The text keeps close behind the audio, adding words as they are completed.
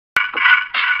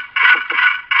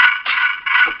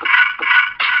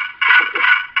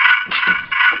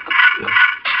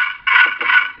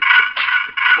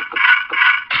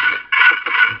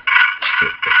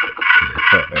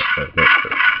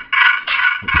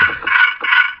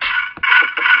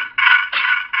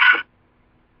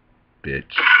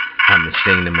bitch. I'm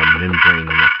insane in my membrane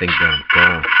and I think that I'm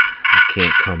gone. I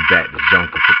can't come back to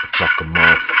yonkers, what the fuck I'm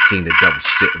on. Seen the devil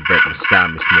sitting right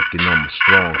beside me, smoking on my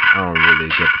strong. I don't really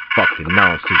get the fucking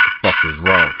know, see what the fuck is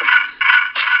wrong.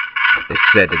 They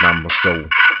said that I'm a soul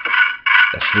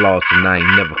that's lost and I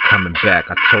ain't never coming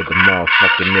back. I told them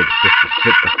motherfucking niggas just to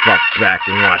sit the fuck back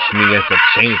and watch me as I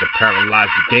change. I paralyze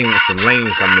the game with the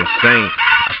lanes, I'm insane.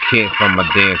 I can't find my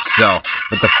damn self.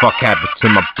 What the fuck happened to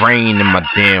my brain and my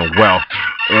damn wealth?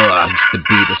 I used to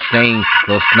be the same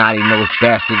little snotty nosed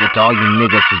bastard with all you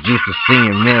niggas was used to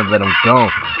seeing, man, but I'm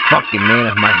gone. Fucking man,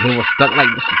 if my heel was stuck like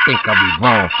this, you think I'll be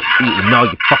wrong. Eating all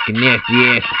your fucking nasty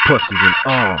ass pussies and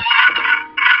all.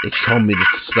 They told me to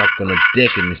suck on a dick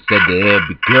and they said that it'd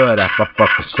be good if I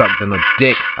fucking sucked on a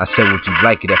dick. I said, would you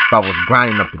like it if I was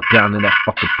grinding up and down in that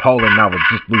fucking pole and I was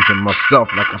just losing myself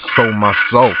like I sold my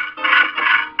soul?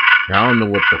 I don't know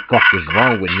what the fuck is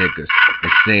wrong with niggas.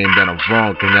 They're saying that I'm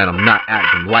wrong and that I'm not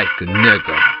acting like a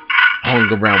nigga.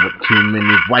 Hung around with too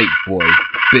many white boys.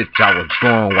 Bitch, I was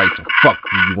born white, so fuck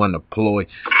you unemployed.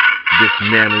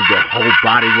 Dismantle your whole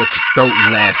body with your throat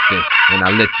lasting, and I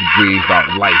let you breathe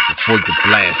out life before you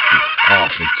blast it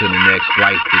off into the next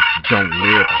life that you don't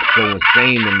live. I'm so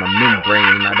insane in my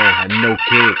membrane and I don't have no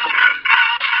kids.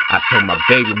 I told my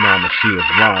baby mama she was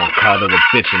wrong, called her a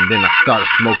bitch, and then I started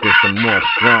smoking some more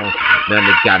strong. Now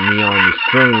they got me on these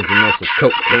shrooms and on some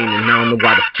cocaine, and I don't know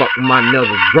why the fuck my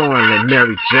nails are growing like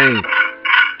Mary Jane.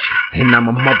 And I'm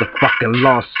a motherfucking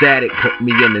lost addict. Put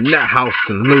me in the nut house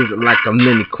and lose it like I'm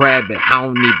Lenny Kravitz. I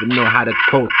don't even know how to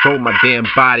control my damn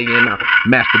body, and I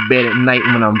masturbate at night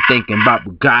when I'm thinking about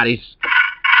Bugattis.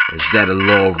 Is that a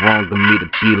little wrong of me to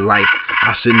be like,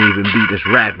 I shouldn't even be this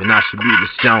rapping, I should be this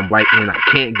soundbite, and I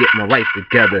can't get my life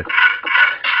together.